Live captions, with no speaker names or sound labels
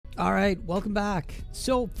All right, welcome back.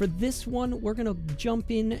 So for this one, we're going to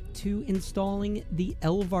jump in to installing the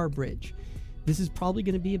LVAR bridge. This is probably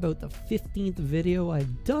going to be about the 15th video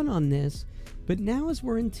I've done on this, but now as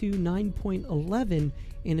we're into 9.11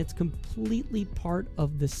 and it's completely part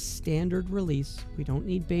of the standard release, we don't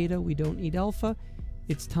need beta, we don't need alpha,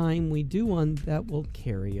 it's time we do one that will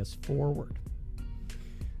carry us forward.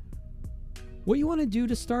 What you want to do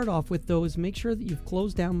to start off with though is make sure that you've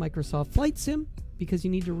closed down Microsoft Flight Sim, because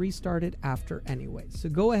you need to restart it after anyway. So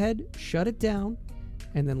go ahead, shut it down,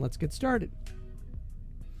 and then let's get started.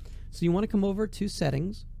 So you want to come over to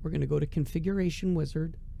Settings. We're going to go to Configuration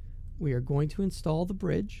Wizard. We are going to install the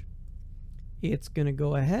bridge. It's going to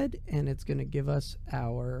go ahead and it's going to give us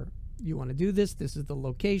our, you want to do this, this is the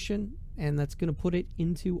location, and that's going to put it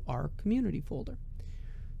into our community folder.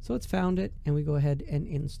 So it's found it, and we go ahead and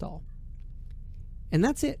install. And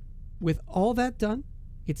that's it. With all that done,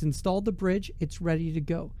 it's installed the bridge, it's ready to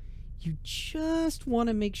go. You just want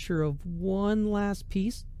to make sure of one last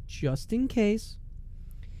piece, just in case.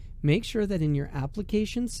 Make sure that in your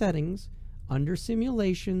application settings, under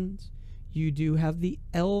simulations, you do have the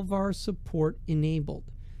LVAR support enabled.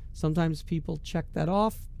 Sometimes people check that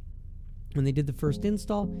off when they did the first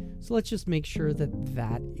install, so let's just make sure that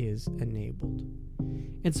that is enabled.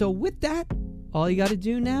 And so with that, all you got to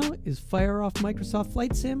do now is fire off Microsoft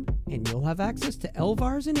Flight Sim and you'll have access to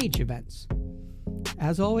LVARs and H events.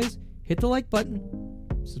 As always, hit the like button,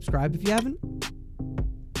 subscribe if you haven't,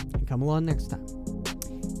 and come along next time.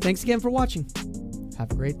 Thanks again for watching.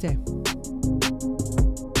 Have a great day.